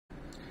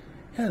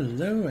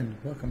Hello and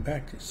welcome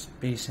back to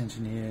Space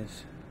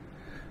Engineers.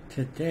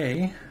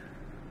 Today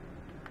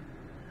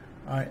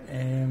I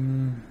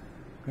am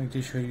going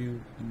to show you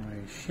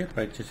my ship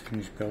I just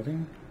finished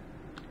building.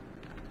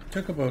 It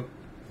took about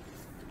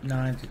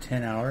 9 to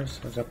 10 hours.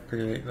 I was up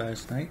pretty late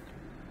last night.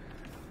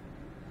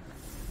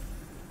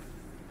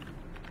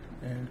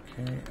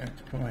 Okay, I have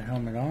to put my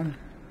helmet on.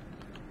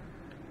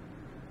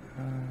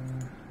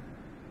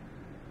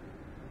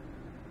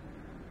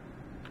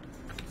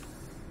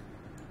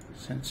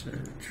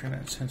 Turn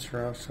that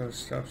sensor off so it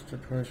stops the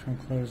doors from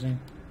closing.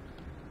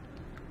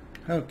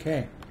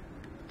 Okay,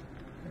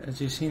 as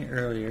you've seen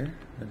earlier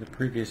in the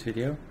previous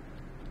video,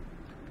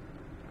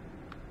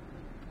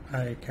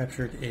 I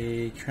captured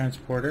a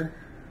transporter,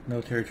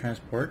 military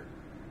transport,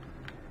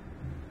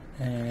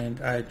 and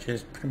I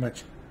just pretty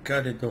much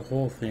gutted the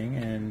whole thing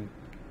and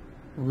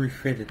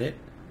refitted it.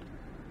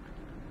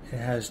 It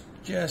has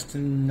just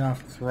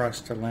enough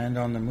thrust to land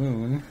on the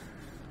moon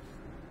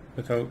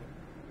without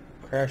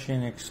crashing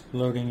and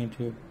exploding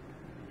into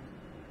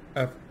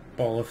a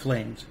ball of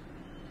flames.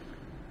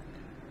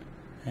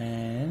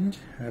 And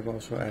I've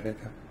also added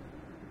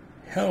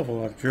a hell of a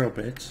lot of drill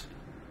bits.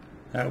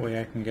 That way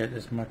I can get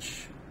as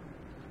much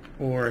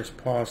ore as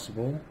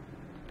possible.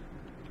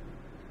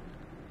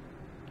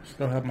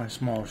 Still have my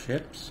small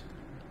ships.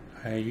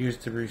 I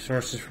used the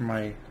resources from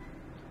my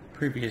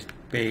previous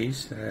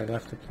base that I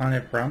left the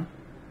planet from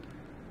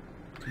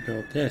to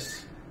build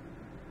this.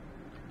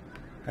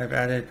 I've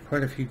added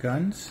quite a few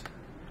guns.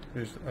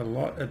 There's a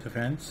lot of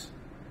defense.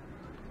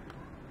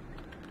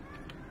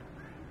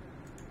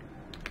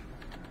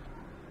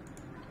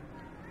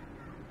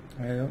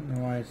 I don't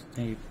know why it's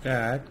named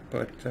that,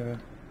 but oh,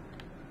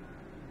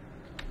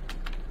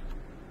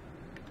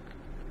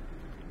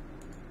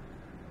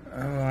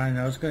 I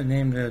know. I was going to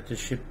name the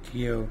ship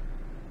Dio,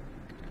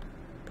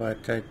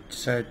 but I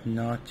decided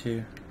not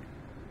to.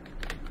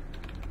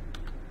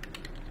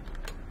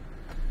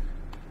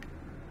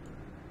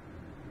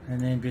 I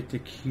named it the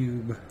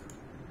Cube.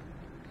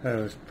 That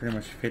was pretty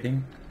much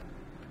fitting.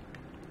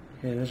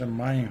 Okay, there's a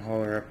mining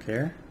hauler up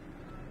there.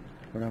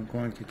 What I'm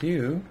going to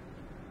do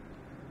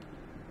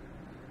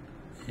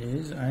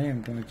is I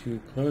am going to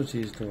close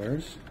these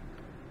doors.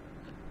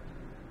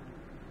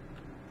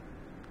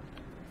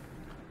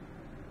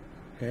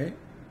 Okay.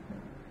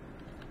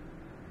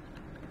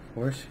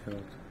 Force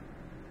field.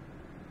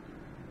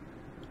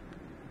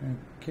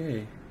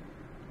 Okay.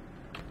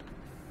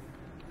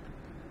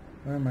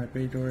 Why are my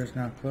bay doors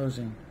not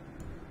closing?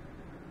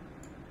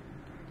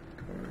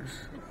 Doors.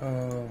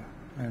 Oh,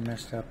 I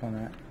messed up on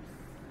that.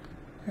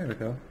 There we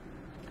go.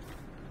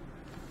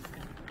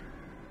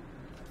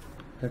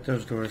 Let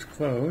those doors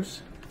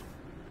close.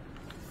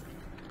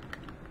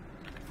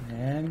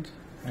 And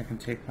I can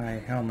take my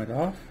helmet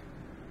off.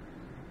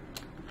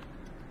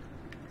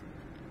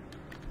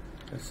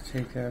 Let's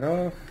take that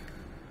off.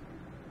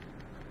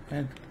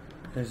 And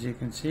as you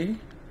can see,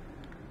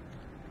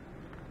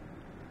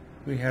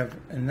 we have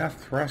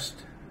enough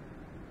thrust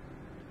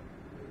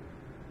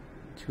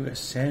to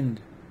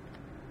ascend.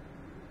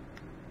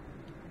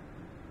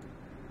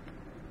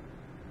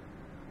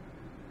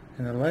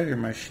 And the lighter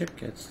my ship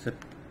gets, the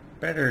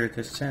better it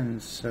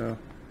ascends. So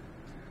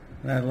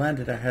when I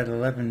landed, I had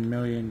 11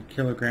 million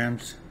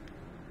kilograms.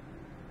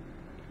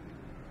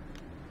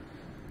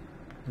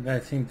 And I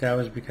think that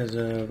was because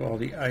of all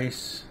the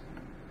ice.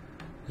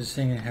 This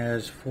thing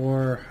has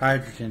 4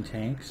 hydrogen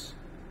tanks,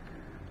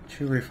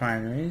 2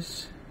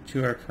 refineries,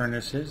 2 arc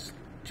furnaces,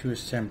 2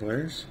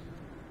 assemblers,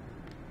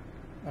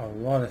 a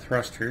lot of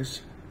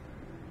thrusters,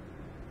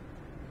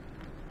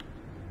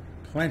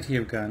 plenty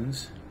of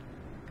guns,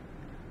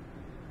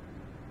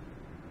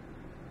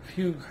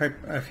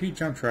 a few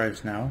jump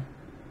drives now,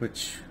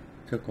 which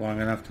took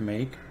long enough to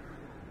make,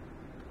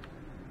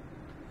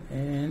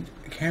 and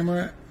a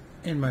camera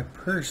in my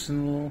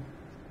personal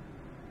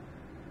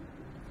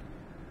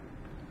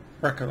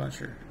rocket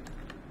launcher.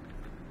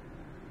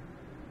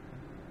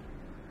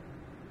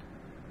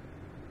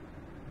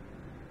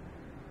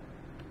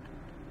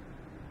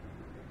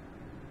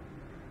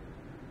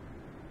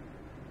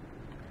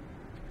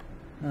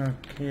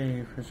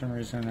 Okay, for some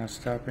reason I'm not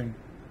stopping.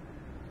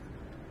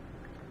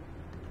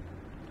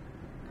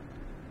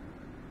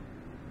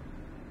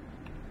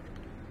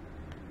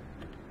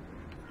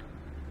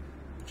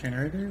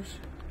 Generators?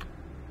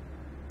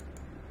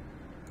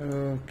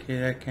 Okay,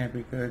 that can't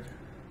be good.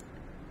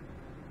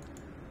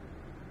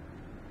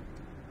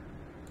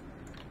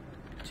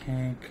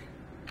 Tank.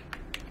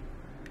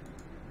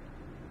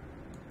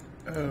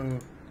 Oh,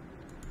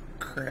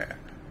 crap.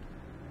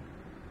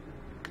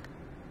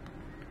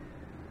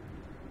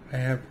 I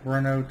have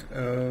run out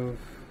of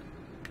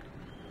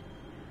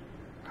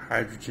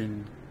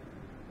hydrogen.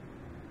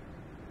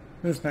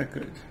 That's not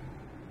good.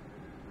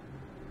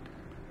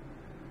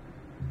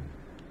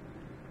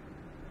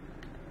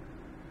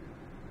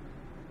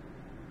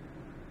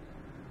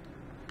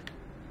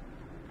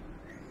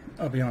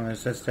 I'll be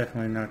honest, that's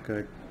definitely not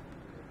good.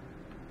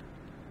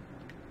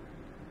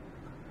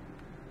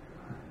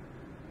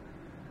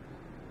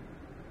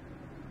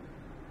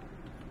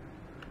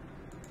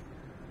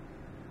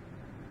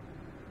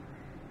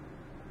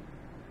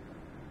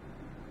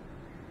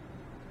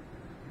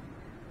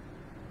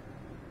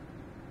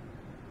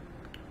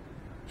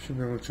 should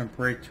be able to jump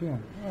right to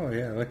him. Oh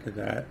yeah, look at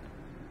that.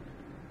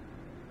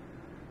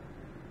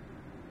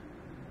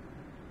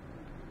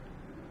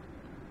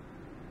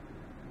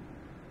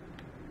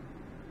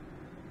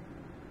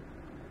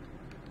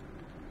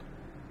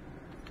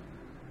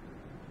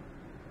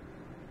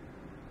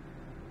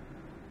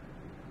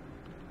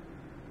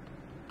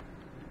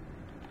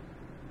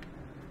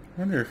 I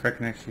wonder if I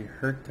can actually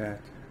hurt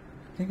that.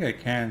 I think I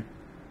can.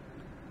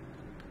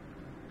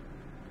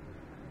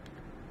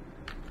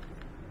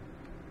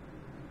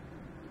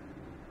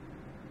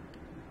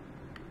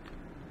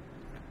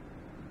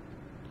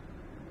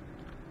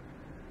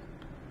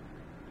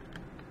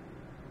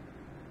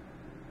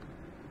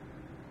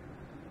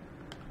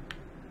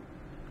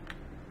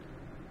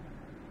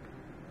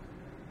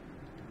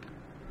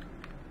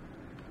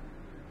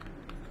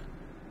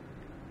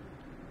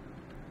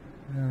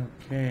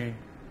 Okay.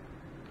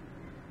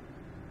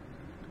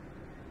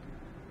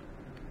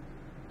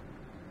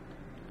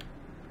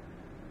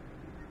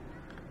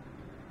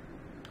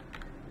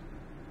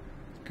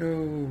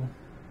 Go.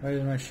 Why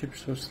is my ship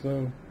so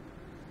slow?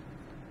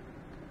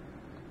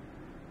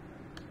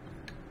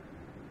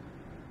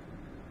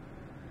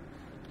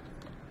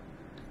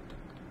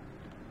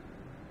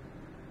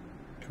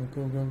 Go,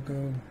 go, go,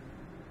 go.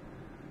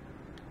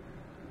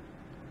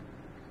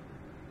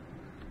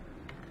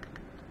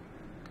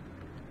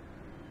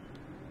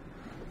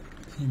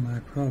 See, my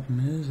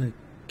problem is I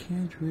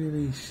can't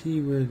really see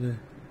where the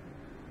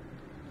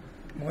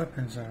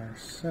weapons are,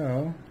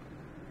 so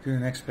do the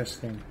next best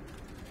thing.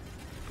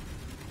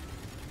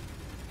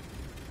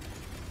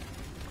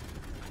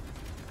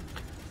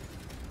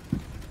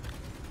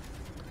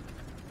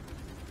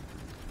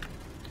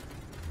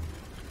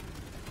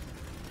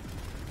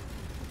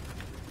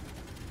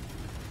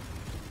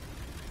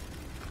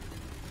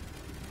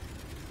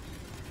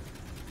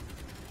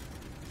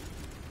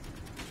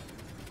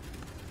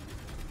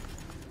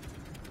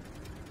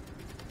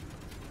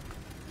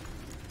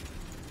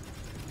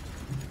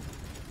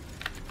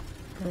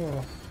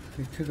 Oh,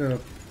 they took a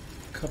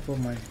couple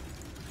of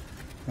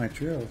my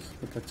drills,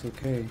 but that's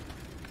okay.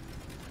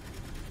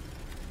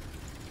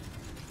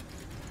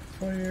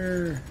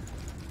 Fire!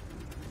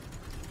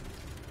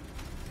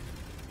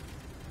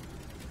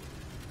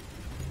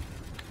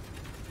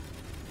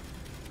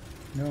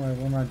 No, I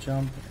will not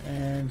jump,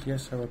 and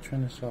yes, I will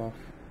turn this off.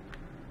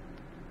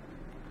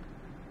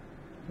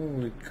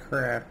 Holy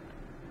crap.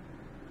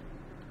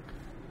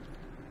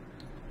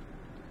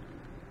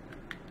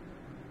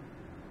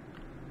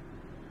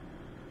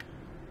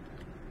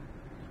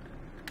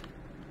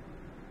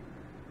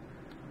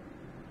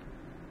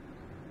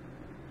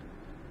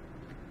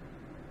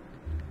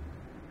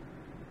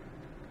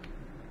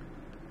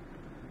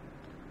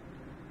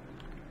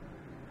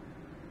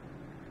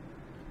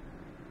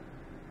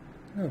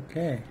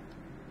 Okay.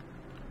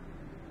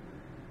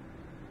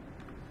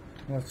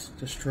 Let's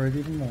destroy it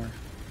even more.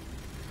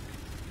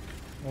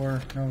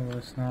 Or, no,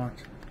 let's not.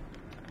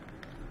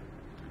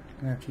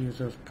 I have to use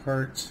those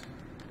parts.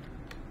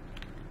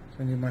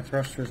 So I need my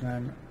thrusters and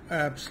I'm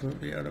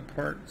absolutely out of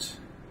parts.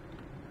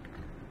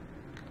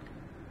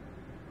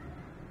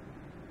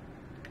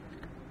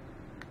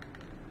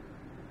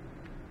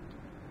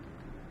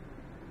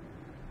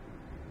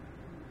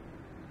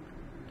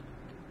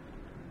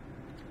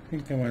 I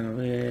think I went a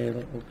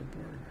little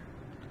overboard.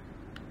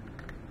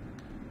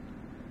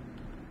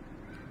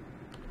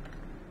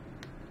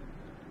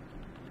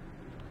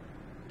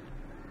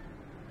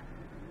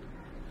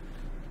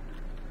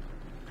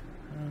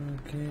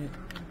 Okay.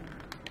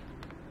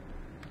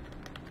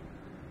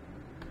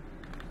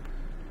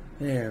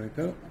 There we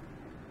go.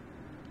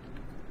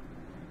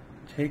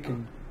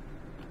 Taken.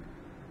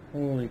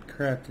 Holy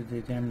crap, did they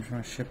damage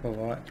my ship a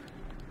lot.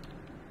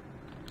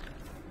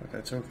 But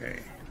that's okay.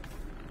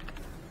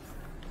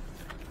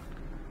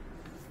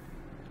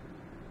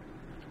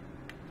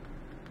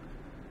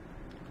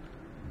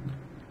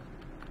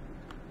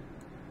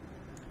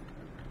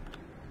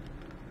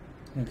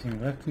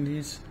 Anything left in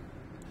these?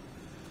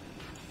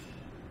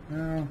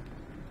 No.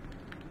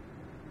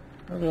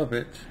 A little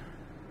bit.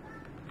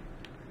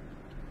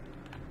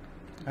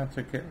 I have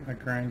to get my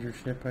grinder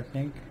ship, I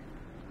think.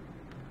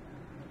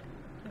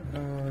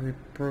 Oh, they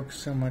broke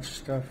so much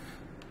stuff.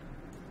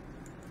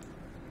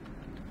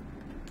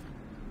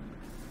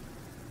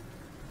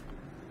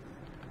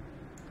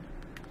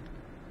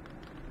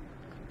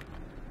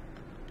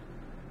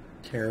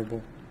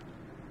 Terrible.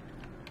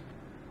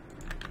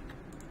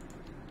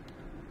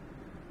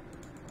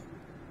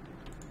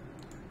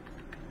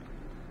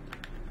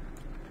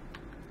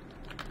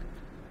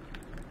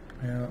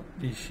 Well,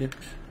 these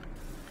ships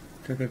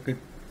took a good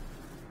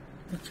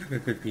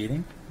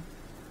beating.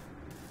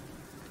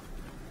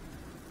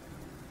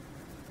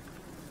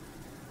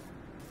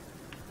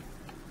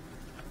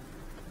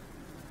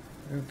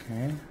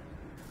 Okay.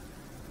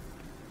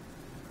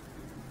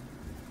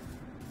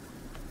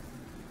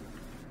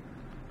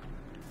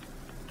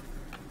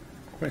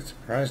 Quite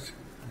surprised.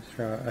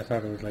 I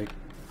thought it would like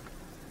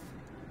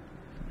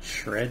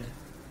shred.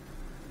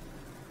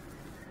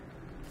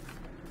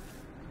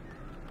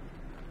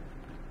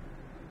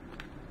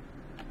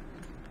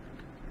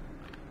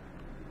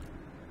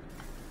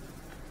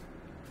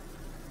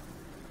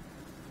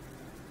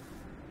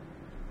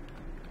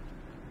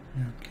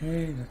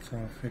 Okay, that's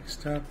all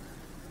fixed up.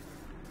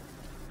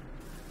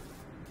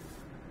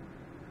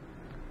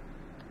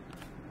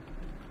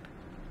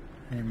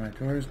 And my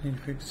doors need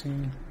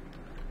fixing.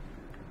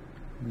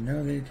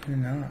 No, they do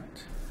not.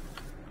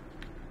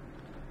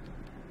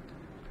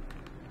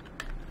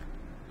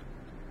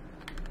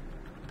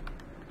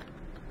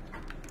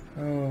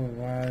 Oh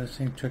wow, this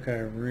thing took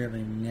a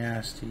really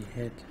nasty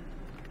hit.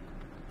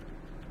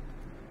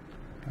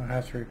 I'll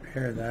have to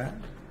repair that.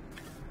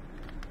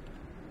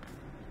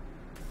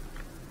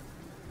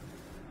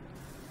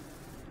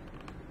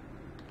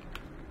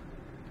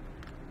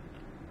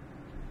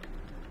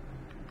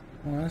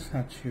 Well, that's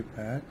not too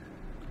bad.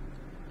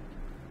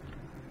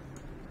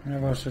 And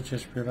I've also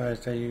just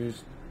realized I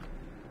used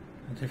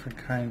a different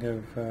kind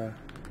of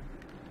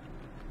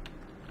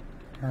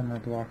armor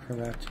block for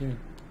that too.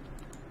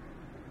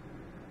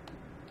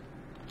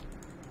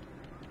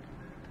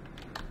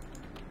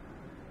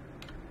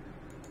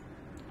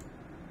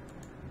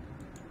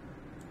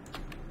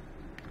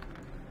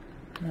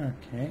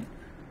 Okay.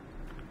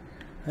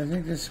 I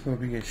think this will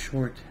be a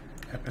short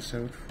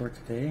episode for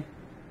today.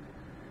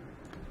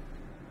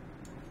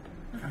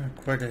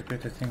 Quite a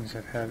bit of things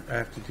I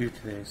have to do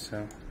today,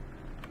 so.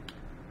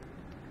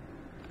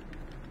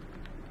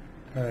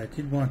 But I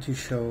did want to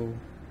show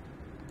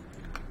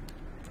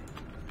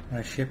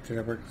my ship that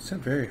I worked so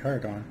very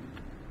hard on.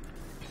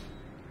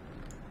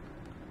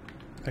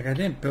 Like, I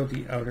didn't build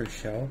the outer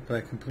shell, but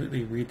I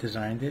completely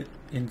redesigned it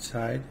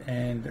inside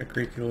and a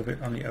great deal of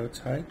it on the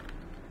outside.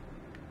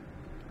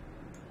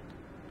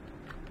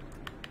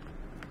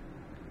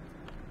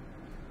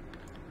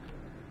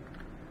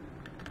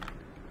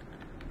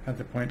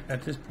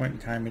 At this point in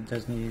time, it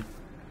does need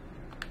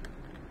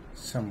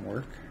some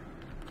work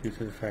due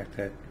to the fact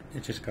that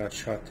it just got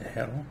shot to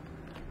hell.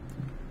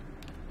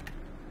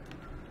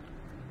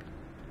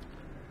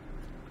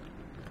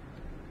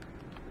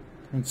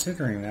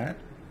 Considering that,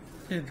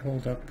 it did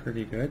hold up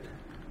pretty good.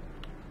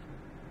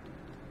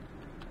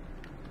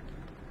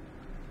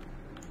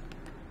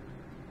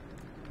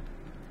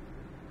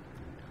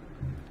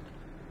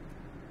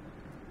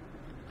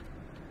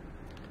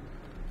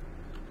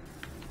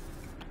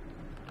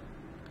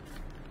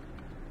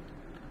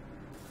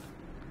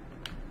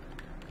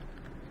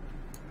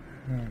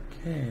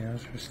 Okay,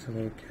 those are still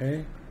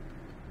okay.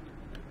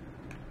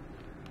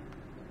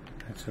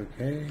 That's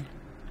okay.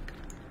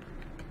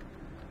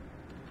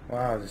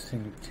 Wow, this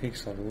thing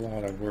takes a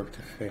lot of work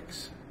to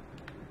fix.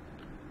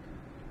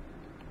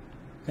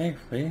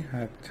 Thankfully, I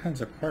have tons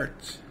of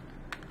parts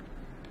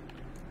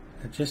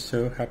that just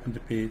so happen to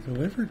be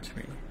delivered to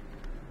me.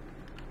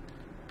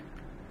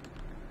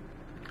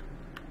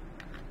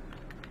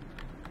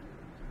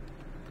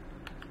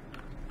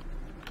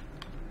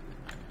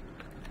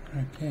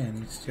 Okay, I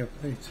need steel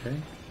plates, eh?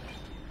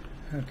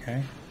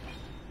 Okay.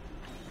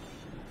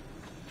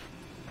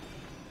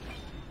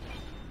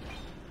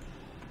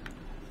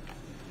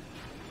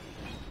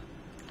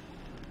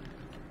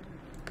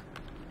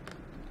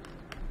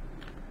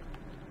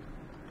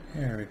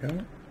 There we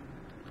go.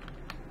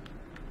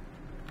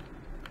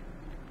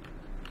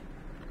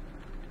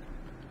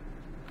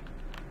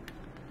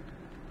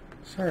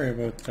 Sorry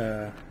about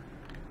the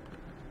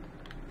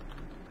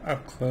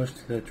up close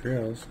to the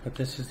drills, but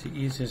this is the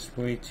easiest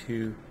way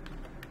to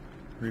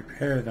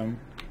repair them.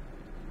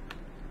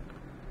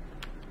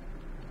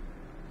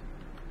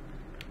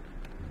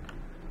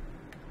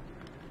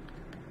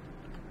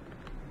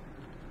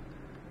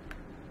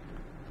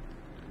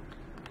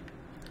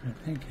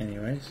 I think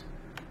anyways.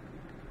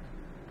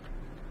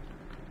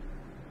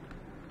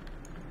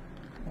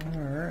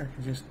 Or I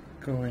could just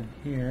go in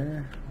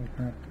here,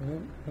 open up,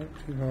 oh,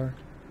 too far.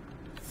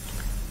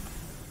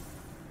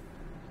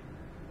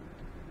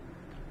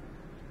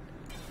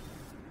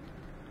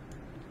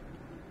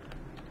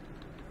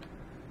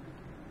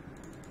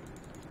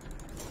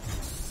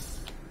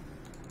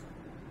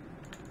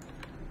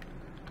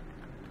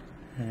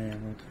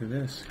 And we'll do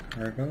this,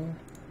 cargo.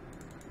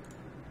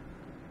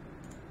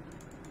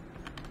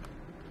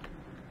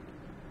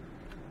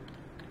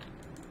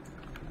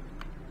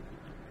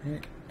 Okay,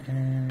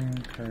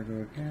 and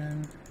cargo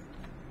again.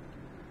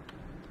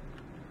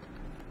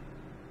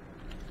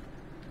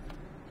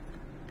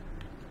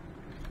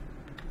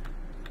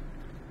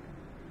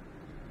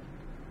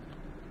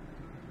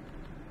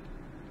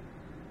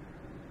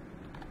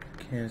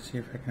 Okay, let's see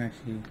if I can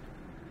actually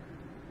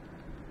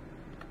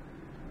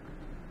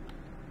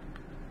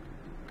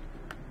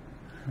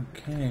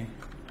okay.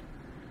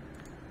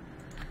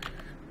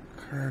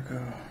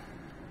 Cargo.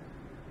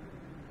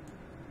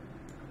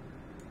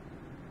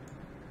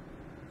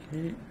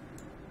 Okay.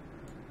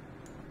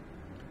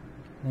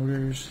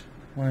 Motors,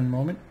 one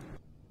moment.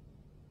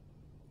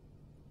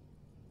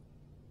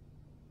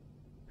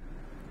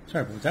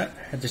 Sorry about that,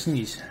 I had to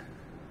sneeze.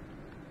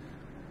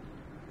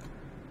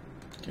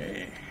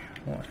 Okay,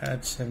 we'll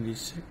add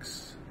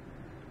 76.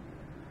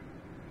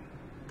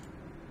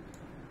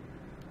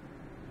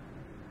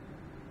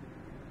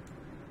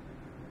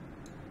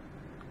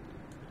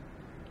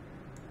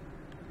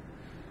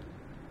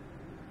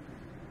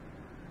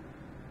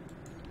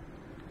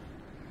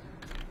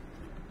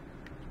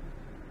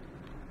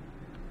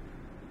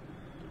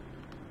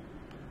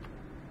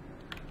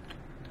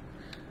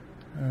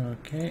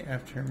 Okay, I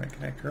have to turn my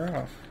connector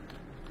off.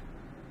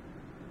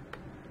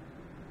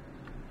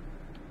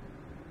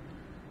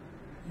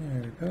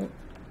 There we go.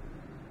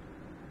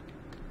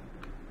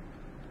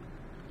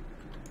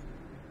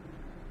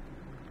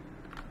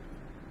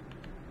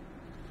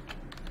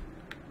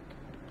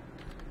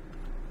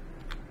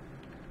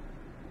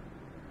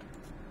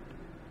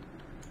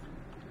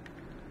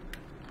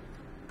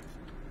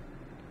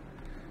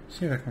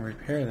 See if I can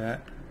repair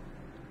that.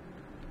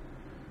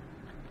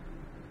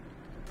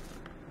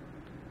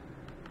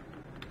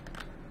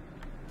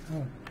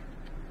 Oh.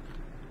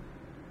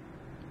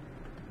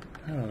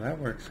 Oh, that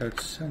works out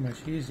so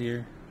much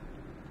easier.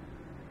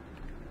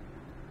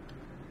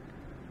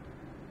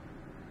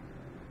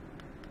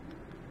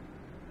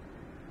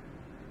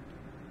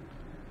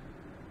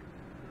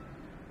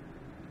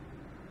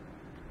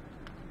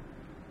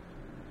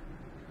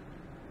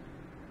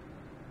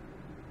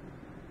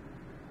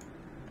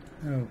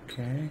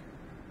 Okay.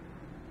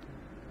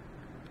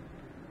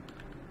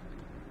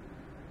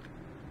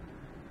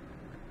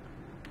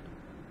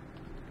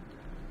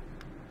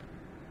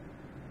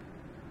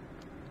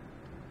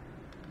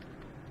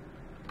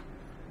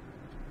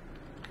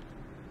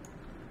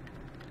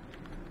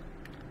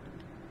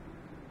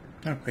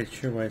 Not quite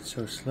sure why it's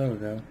so slow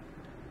though.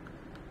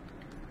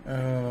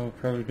 Oh,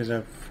 probably because I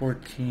have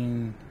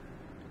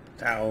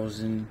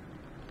 14,000.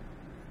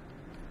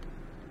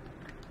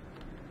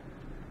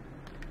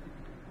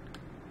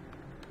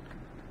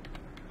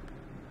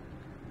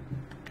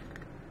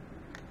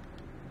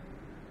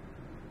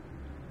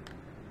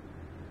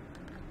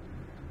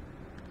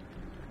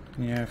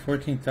 Yeah,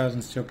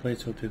 14,000 steel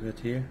plates will do that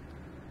to you.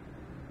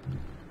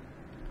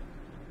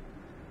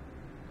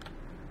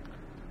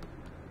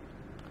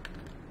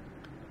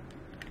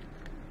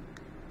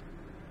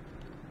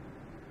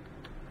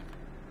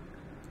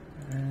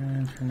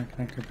 And turn my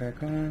connector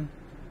back on.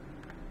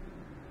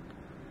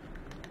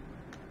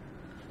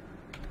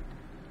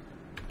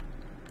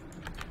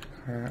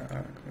 Go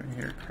in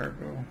here,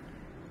 cargo.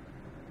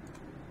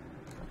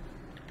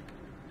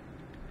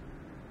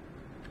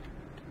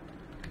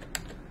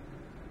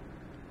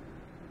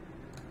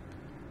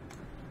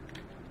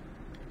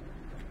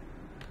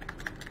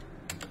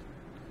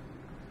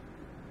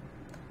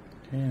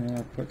 Okay, and then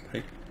I'll put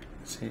like,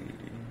 let's see,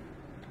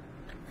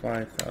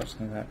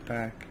 5,000 of that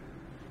back.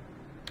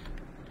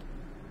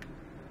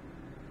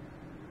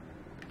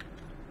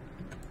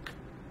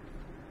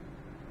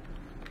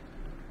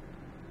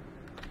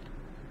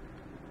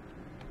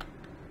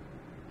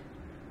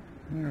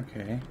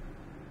 Okay.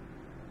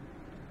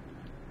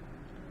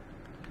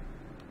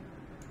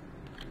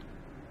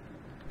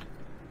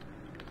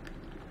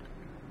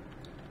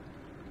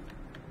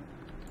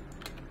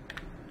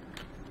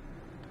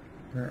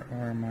 Where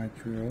are my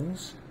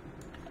drills?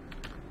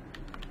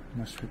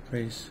 Must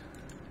replace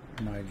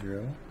my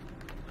drill.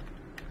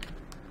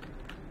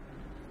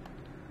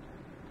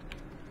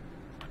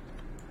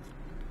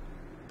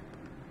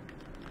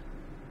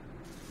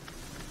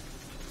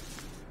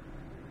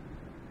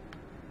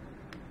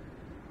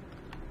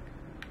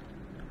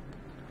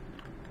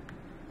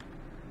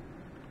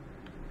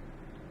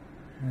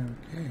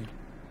 Okay.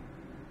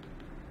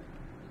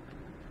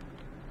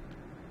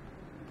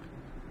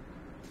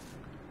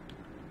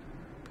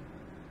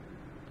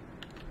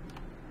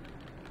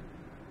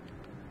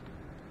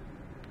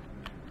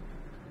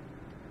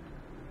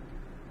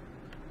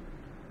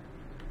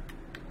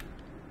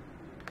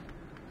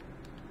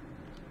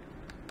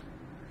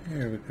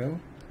 There we go.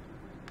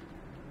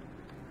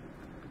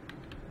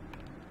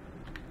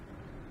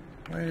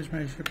 Why is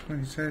my ship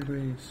going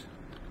sideways?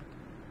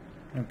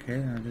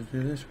 Okay, I'll just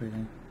do this way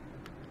then.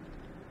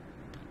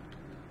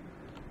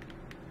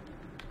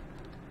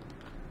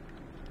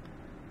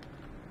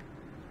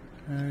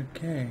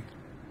 Okay.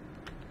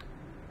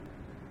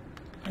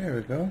 There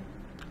we go.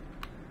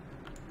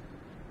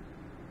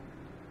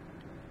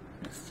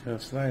 It's still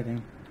sliding.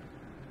 I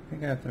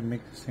think I have to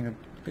make this thing a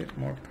bit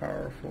more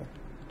powerful.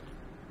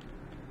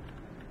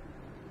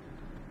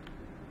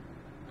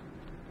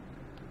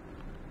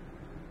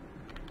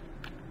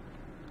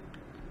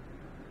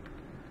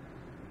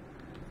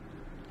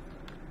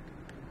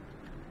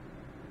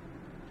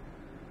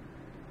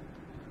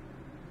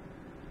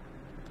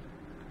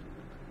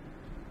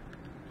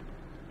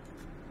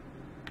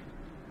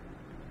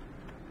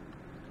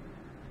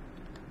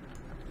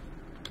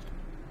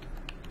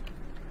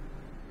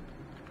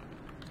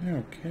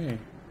 Okay.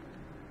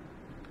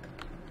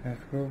 That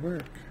will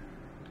work.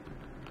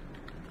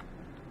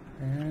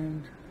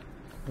 And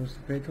close the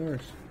bay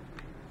doors.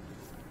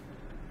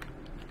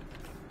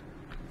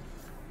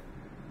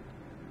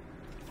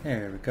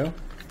 There we go.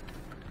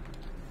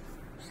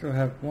 Still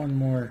have one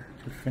more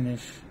to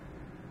finish.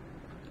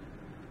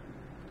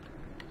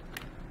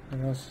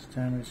 What else is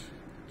damaged?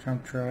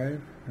 Jump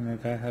drive. I know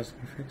that has to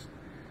be fixed.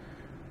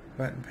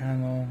 Button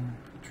panel,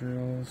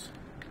 drills.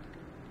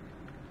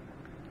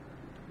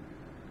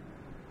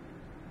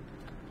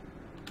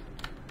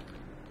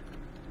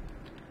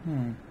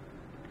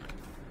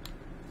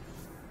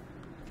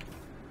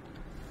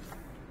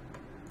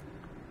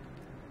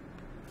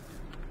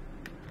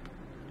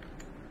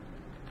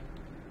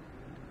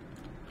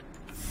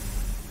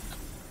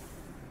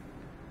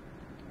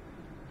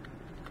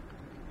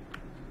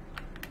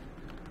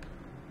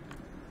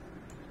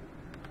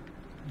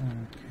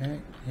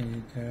 It,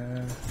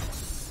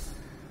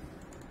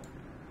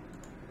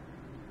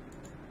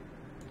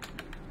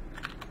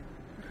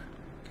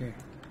 okay.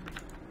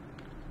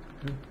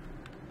 Oop.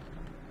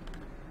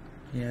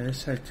 Yeah, this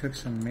side took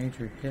some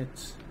major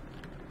hits.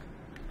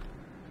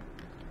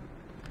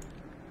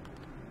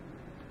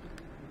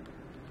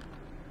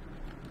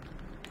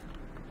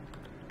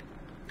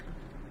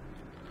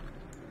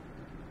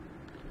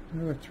 I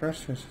wonder what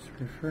thrusters is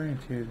referring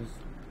to that's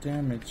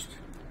damaged.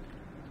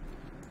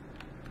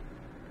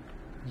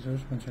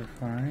 Those ones are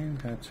fine,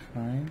 that's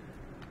fine.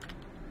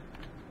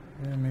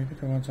 Yeah, maybe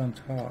the ones on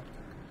top.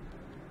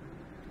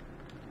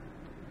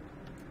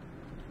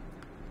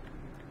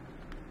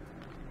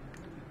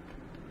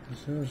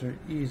 Because those are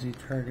easy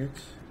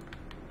targets.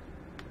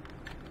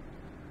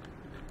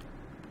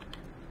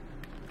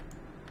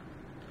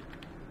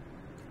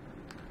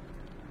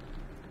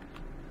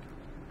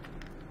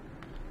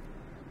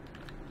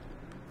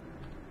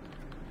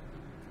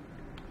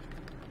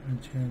 One,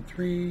 two, and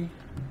three.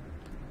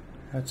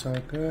 That's all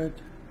good.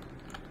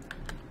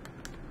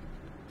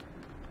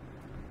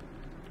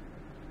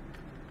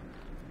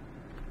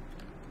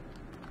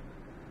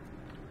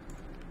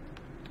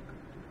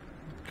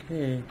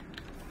 Okay.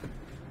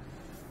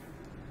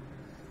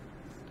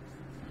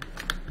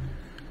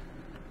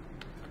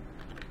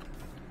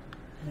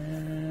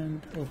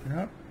 And open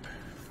up.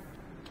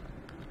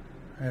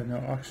 I have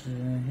no oxygen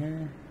in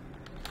here.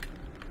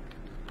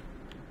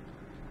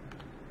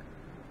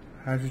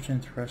 Hydrogen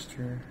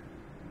thruster.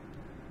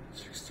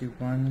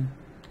 61.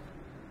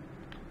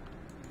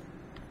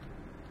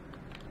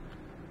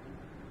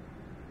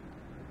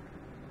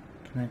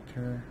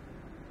 Connector.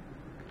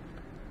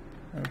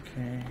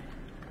 Okay.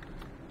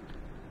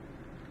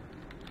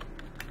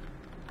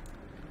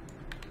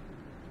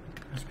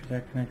 Must be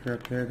that connector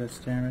up there that's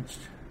damaged.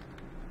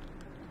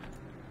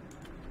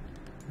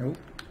 Nope.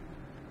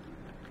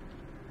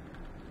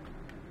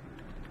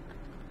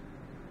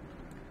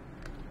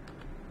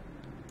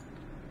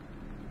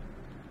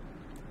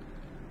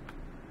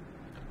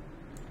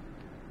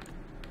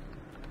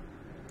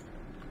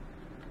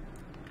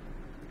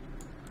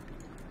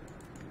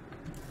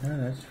 No,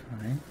 that's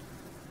fine.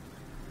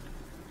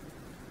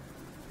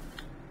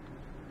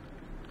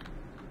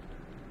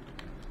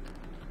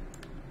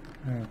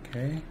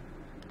 Okay.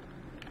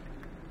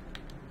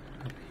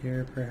 Up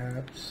here,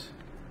 perhaps.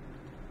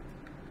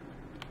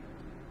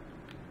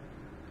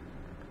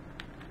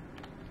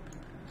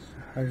 So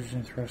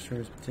hydrogen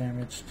thruster is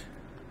damaged.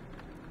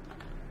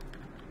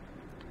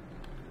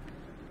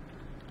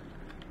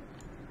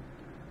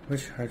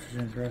 Which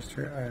hydrogen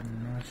thruster?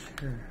 I'm not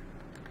sure.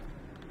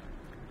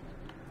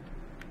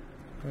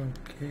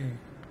 Okay.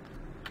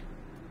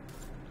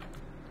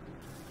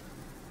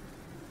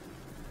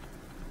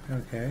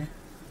 Okay.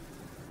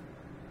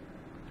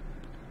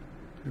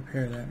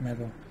 Repair that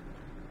metal.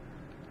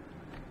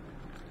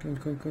 Go,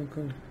 go, go,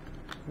 go. Go.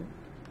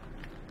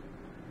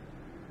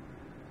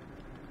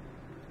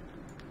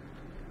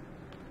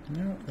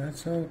 No,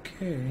 that's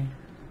okay.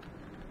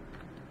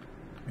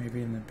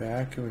 Maybe in the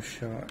back it was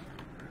shot.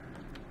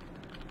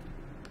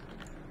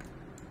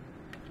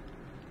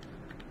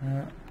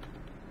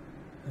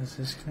 Is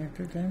this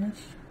connector damaged?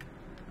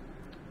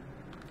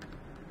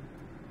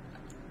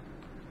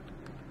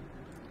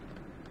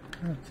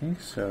 I don't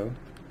think so.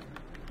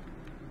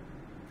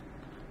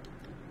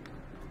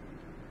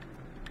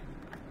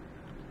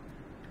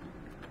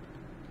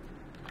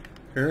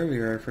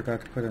 Earlier I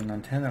forgot to put an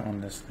antenna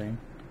on this thing,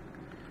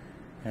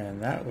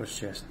 and that was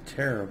just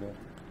terrible.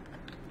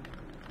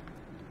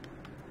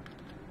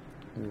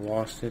 We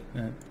lost it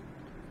and it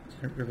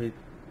didn't really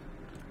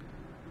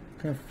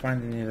couldn't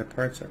find any of the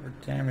parts that were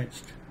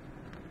damaged.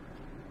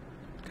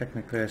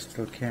 Technically I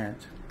still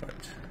can't, but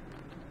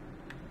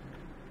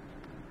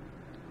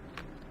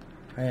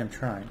I am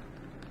trying.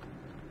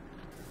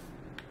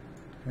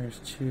 There's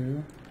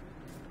two.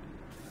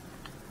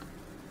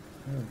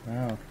 Oh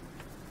wow.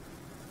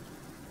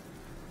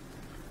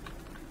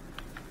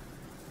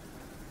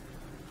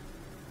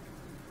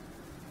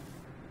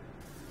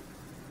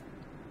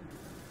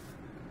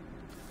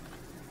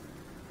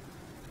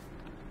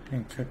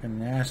 Thing took a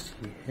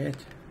nasty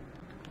hit.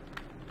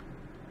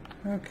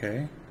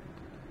 Okay.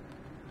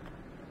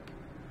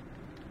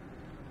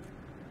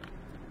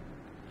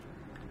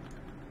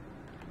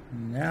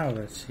 Now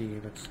let's see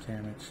what's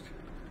damaged.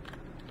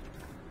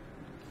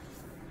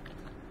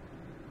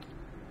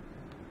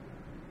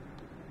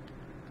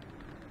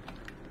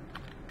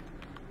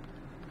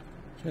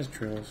 Just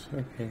drills.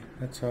 Okay,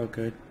 that's all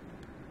good.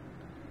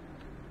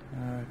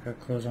 I've got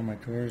to close all my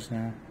doors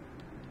now.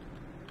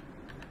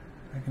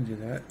 I can do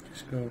that.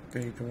 Just go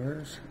bay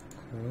doors,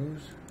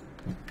 close,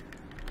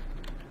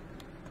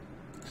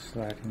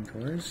 sliding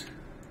doors.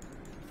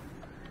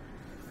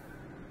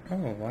 Oh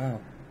wow,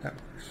 that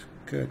works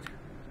good.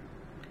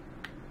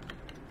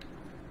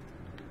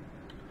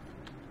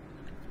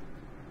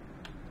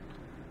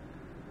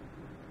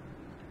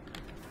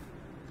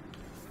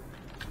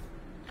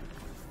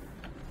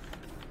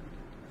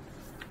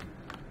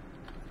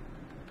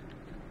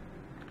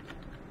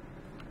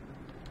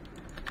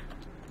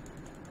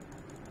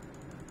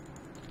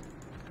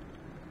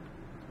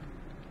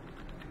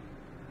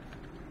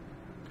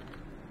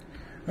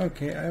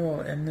 Okay, I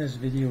will end this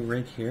video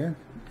right here,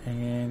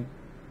 and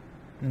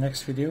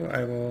next video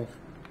I will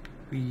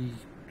be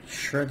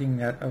shredding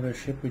that other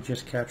ship we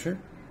just captured,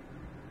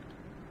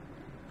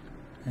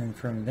 and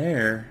from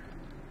there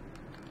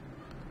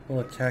we'll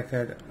attack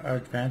that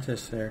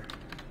Advantis there.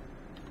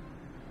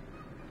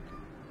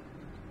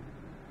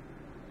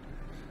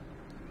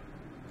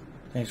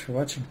 Thanks for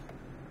watching.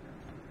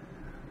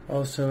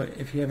 Also,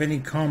 if you have any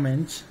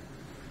comments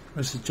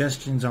or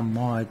suggestions on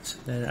mods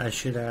that I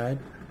should add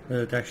that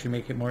would actually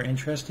make it more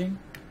interesting,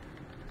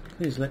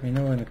 please let me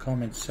know in the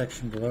comments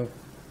section below.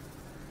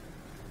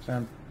 So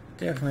I'm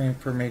definitely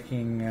for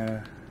making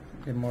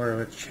it more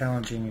of a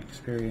challenging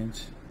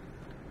experience.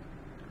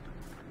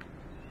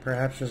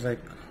 Perhaps there's like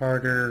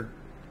harder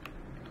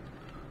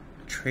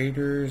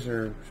traders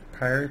or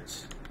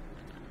pirates.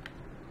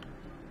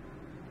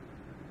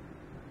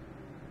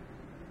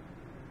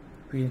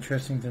 Be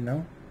interesting to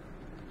know.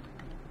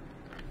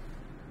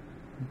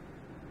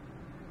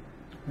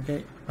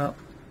 Okay, well,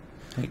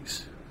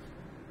 thanks.